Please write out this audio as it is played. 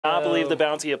I believe the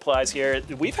bounty applies here.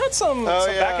 We've had some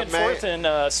back and forth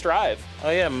in Strive.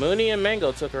 Oh yeah, Mooney and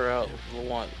Mango took her out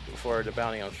for the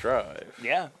bounty on Strive.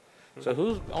 Yeah. So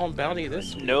who's on bounty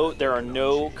this week? No, there are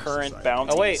no current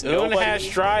bounties. Oh wait, Moon has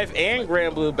Strive and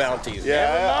Grand Blue bounties.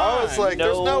 Yeah, I was like,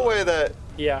 there's no way that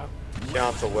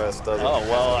Count the West doesn't. Oh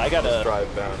well, I gotta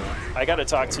Strive bounty. I gotta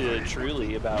talk to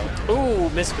Truly about them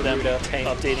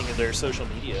updating their social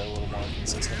media a little more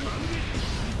consistently.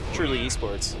 Truly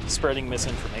Esports, spreading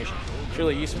misinformation.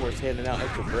 Truly Esports handing out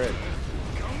extra bread.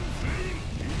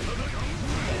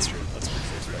 That's true. That's pretty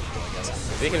respectable, I guess.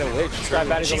 Speaking of which, Strive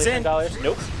bounty's only $10.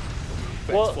 Nope.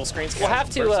 Well, full screen we'll have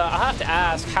to. I'll have to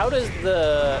ask, how does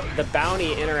the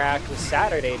bounty interact with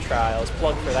Saturday trials?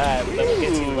 Plug for that. That we'll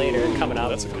get to later, coming up.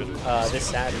 That's a good this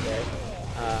Saturday.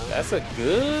 That's a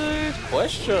good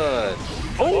question.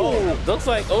 Oh, looks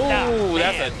like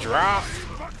that's a drop.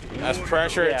 That's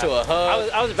pressure to a hug.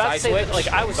 I was about to say that, like,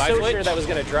 I was so sure that was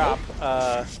gonna drop,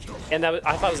 and that was,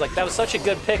 I thought it was like that was such a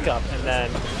good pickup, and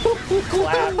then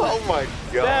clap. Oh my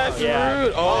god. That's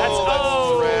rude.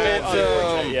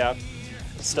 That's yeah.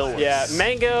 Still works. Yeah,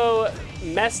 Mango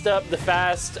messed up the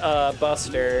fast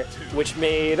buster, which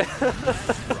made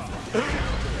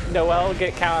Noel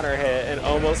get counter hit and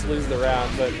almost lose the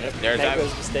round, but there's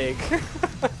Mango's mistake.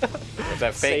 There's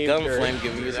that fake gun flame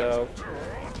giving you that.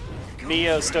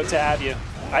 Mio, stoked to have you.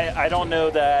 I don't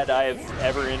know that I've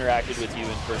ever interacted with you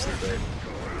in person, but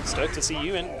stoked to see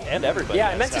you and everybody. Yeah,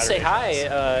 I meant to say hi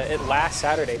at last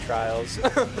Saturday trials.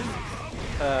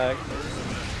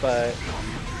 But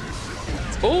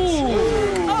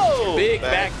big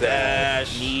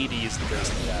backdash. Need to use the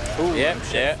burst.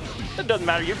 Yep. It doesn't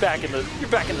matter. You're back in the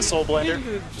Soul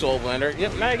Blender. Soul Blender.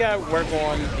 Yep. Now you got to work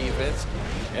on defense.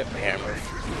 Yep. Hammer.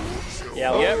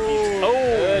 Yeah.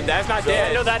 Yep. That's not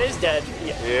dead. No, that is dead.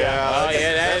 Yeah. Yeah. Oh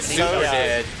yeah, that is super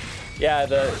dead. Yeah.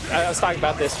 I was talking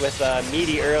about this with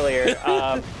Meaty earlier.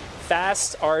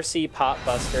 Fast RC Pop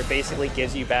Buster basically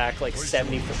gives you back like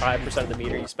 75% of the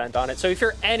meter you spent on it. So if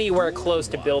you're anywhere close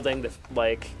to building the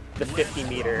 50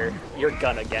 meter, you're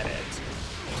gonna get it.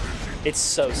 It's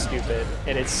so stupid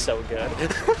and it's so good.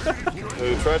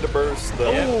 Who tried to burst the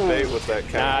bait with that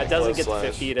counter? Nah, it doesn't get the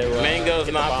 50 to. Mango's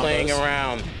not playing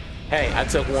around. Hey, I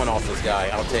took one off this guy.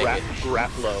 I'll take it.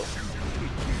 Grap low.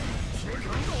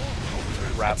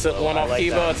 I took one off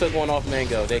Kibo, I took one off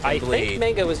Mango. They can bleed. I think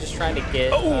Mango was just trying to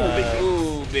get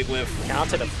big whiff.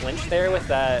 Counted a flinch there with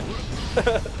that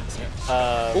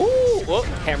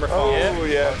hammer fall. Oh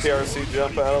yeah, PRC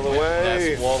jump out of the way.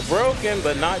 That's wall broken,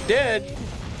 but not dead.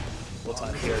 What's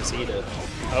on PRC to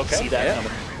see that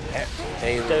coming?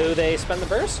 Do they spend the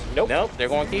burst? Nope. Nope, they're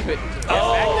going to keep it.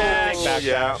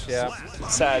 Backdash. Yeah.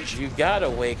 Sag, you got to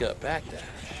wake up backdash.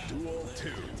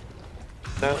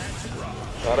 No,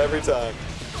 not every time.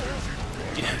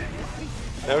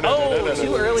 No.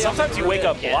 Too early. Sometimes you wake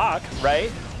up block,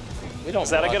 right? We don't. Is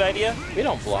that a good idea? We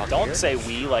don't block. Don't say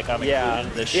we like I'm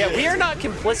included in this shit. Yeah, we are not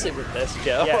complicit with this,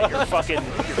 Joe. Yeah, you're fucking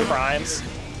your crimes.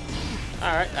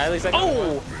 All right, at least I got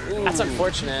one. That's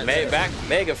unfortunate.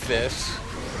 Mega fist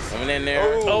coming in there.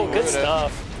 Oh, good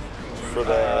stuff. For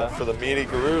the meaty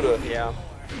Garuda. Yeah.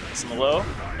 It's in the low.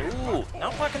 Ooh,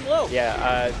 not fucking low.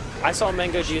 Yeah, I saw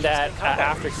Mango do that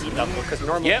after heat up because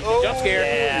normally. Yep, jump scare.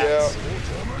 Yeah.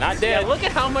 Not dead. Yeah, look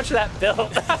at how much that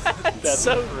built. That's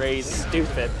so crazy,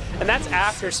 stupid. And that's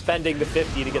after spending the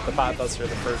 50 to get the pot buster in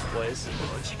the first place.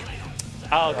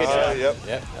 Oh, good job.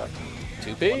 Yep.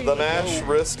 2P. The Nash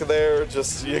risk there,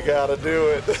 just you gotta do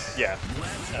it. Yeah,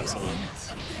 absolutely.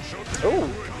 Ooh.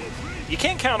 You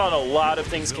can't count on a lot of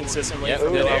things consistently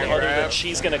from the other than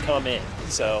she's gonna come in.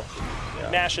 So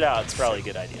mash it out. It's probably a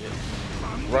good idea.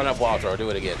 Run up wall throw. Do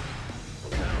it again.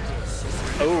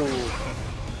 Oh.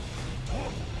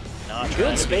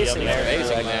 Good spacing there.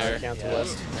 Spacing there. Very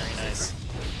nice.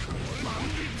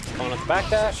 Going with the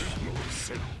backdash.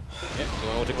 Yep,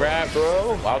 going with the grab.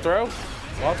 Throw. Wild throw.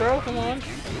 Wild throw. Come on.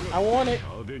 I want it.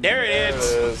 There it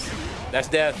is. That's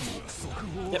death.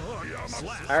 Yep.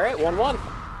 All right, 1-1.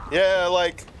 Yeah,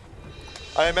 like,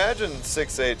 I imagine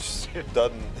 6H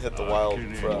doesn't hit the wild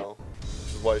throw,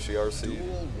 which is why she RC'd.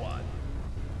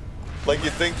 Like,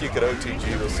 you'd think you could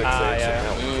OTG with 6H and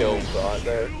that would kill God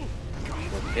there.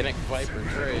 Kinnick Viper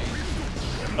trade.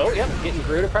 Oh, yep, getting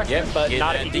Garuda pressure, but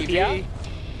not a DP out.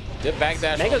 Good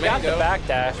backdash. Mango got the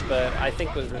backdash, but I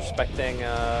think was respecting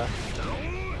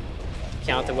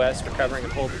Count the West, recovering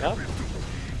and holding up.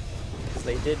 Because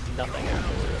they did nothing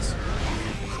afterwards.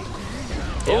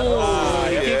 He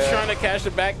keeps trying to catch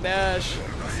the backdash.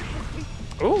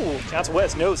 Ooh, Count the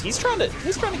West knows he's trying to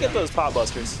get those pot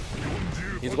busters.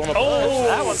 He's going to Oh,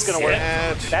 that one's going to work.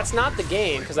 Catch. That's not the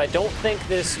game, because I don't think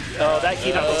this... Oh, that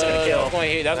key knuckle's going to kill.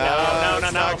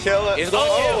 It's not kill it. He's going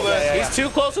to kill. man. He's too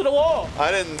close to the wall.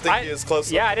 I didn't think he was close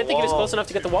enough. Yeah, I didn't think he was close enough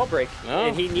to get the wall break, No.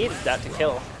 and he needed that to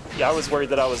kill. Yeah, I was worried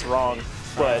that I was wrong,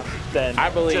 but then I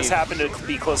believe. just happened to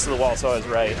be close to the wall, so I was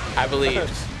right. I believe.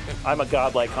 I'm a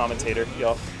godlike commentator,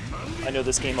 y'all. I know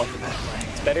this game like the back of my hand.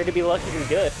 It's better to be lucky than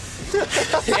good.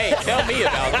 Hey, tell me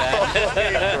about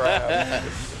that.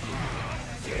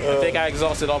 I think I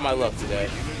exhausted all my luck today.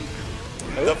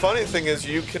 The funny thing is,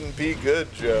 you can be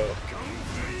good, Joe.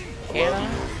 Can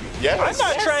I? Yes.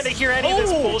 I'm not trying to hear any of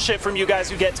this bullshit from you guys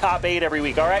who get top 8 every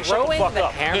week, all right? Shut the Throwing fuck the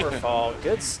up. hammerfall,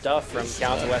 good stuff from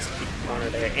Counter West corner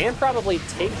there, and probably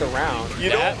take the round.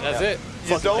 You That's it.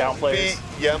 You Fucking down don't players.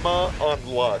 beat Yema on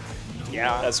luck.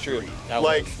 Yeah, That's true.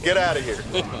 Like, get out of here.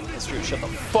 That's true. Shut the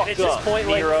fuck at up, this point,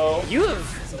 like, Nero. you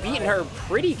have beaten her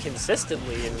pretty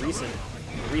consistently in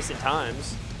recent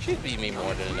times. She's beat me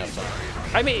more than enough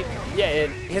times. I mean, yeah,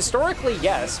 historically,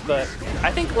 yes, but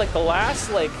I think like the last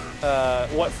like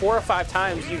 4 or 5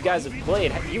 times you guys have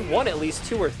played, you won at least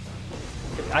 2 or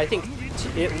I think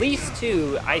at least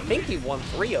 2. I think you won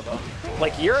 3 of them.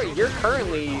 Like you're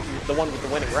currently the one with the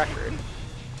winning record.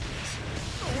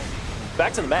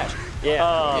 Back to the match.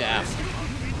 Yeah. Yeah.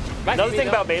 Another thing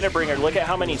about Beta Bringer, look at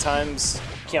how many times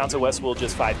Keontae West will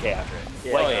just 5K after it.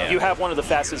 Yeah. Like, Oh, yeah. you have one of the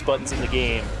fastest buttons in the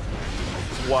game.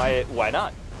 Why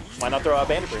not? Why not throw out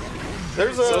Beta Bringer?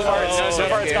 There's So far, a. so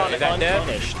far it's gone Is that dead?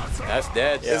 unpunished. That's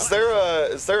dead. Is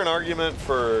there an argument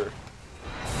for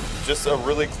just a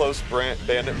really close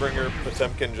bandit bringer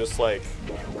Potemkin, just like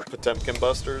Potemkin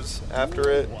busters after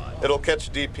it? It'll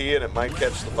catch DP and it might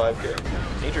catch the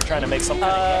 5K. Danger trying to make some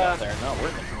kind of game out there. Not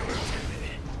working.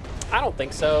 I don't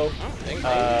think so. I don't think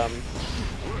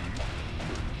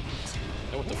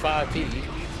with the 5P.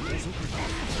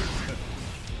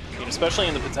 I mean, especially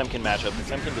in the Potemkin matchup,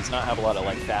 Potemkin does not have a lot of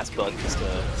like fast buttons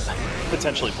to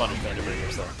potentially punish Bandit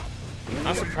Bringers though.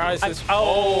 I'm surprised this.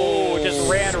 Just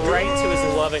ran right to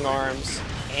his loving arms.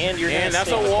 And you're And gonna that's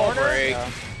stay in a the wall corner? break.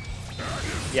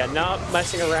 Yeah, not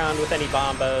messing around with any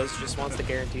bombos, just wants the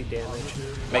guaranteed damage.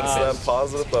 Makes It's sense. that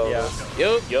positive bonus.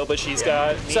 Yeah. Yup. Yo, but she's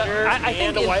got So meter I think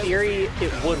and a in white. theory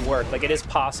it would work. Like it is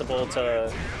possible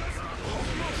to.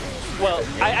 Well,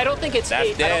 I don't think it's.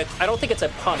 That's dead. I don't think it's a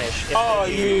punish. if Oh,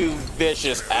 they do- you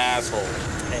vicious asshole.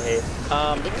 Hey,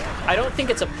 I don't think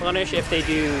it's a punish if they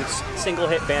do single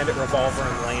hit bandit revolver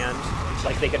and land.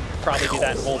 Like they could probably do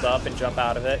that and hold up and jump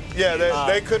out of it. Yeah,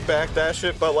 they could backdash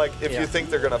it, but like if Yeah. you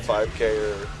think they're gonna 5K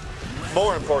or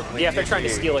more importantly, Yeah, if they're trying to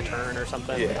DP. steal a turn or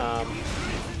something. Yeah.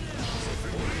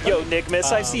 Yo,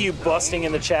 Nickmas, I see you busting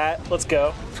in the chat. Let's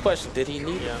go. Question: did he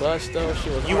need to bust though? She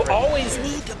was You already- always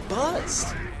need to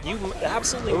bust. You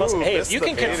absolutely must. Ooh, Hey, if missed you the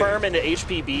can painting. confirm into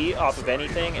HPB off of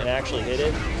anything and actually hit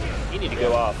it, you need to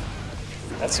go off.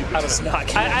 That super does not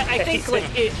get I think like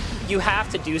you have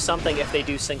to do something if they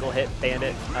do single hit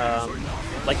bandit.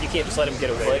 Like you can't just let them get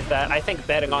away with that. I think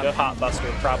betting on Pot Buster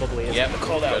probably is Yep.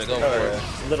 Gotta go for it.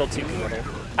 a little too committal.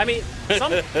 I mean,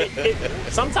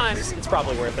 sometimes it's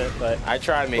probably worth it, but I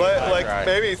tried me. Like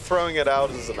maybe throwing it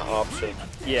out is an option.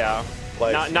 yeah,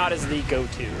 Like not as the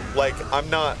go-to. Like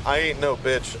I ain't no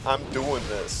bitch. I'm doing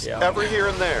this Yeah. every here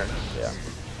and there. Yeah.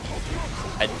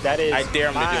 I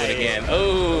dare him to do it again.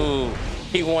 Oh,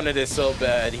 he wanted it so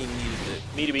bad. He needed it.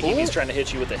 Me to be he's trying to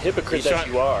hit you with the hypocrite He's that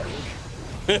you are.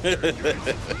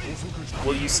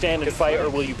 Will you stand and fight or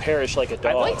will you perish like a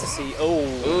dog? I'd like to see. Oh,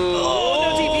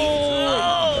 no TV.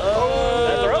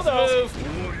 Throw though.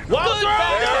 Wild throw!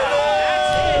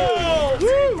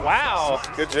 wow.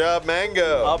 Good job,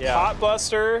 Mango. A pot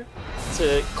buster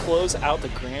to close out the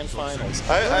grand finals.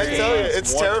 I tell you,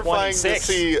 it's terrifying to 126.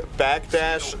 see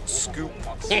backdash scoop.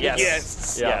 Yes.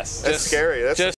 Yes. Yes. That's scary. That's just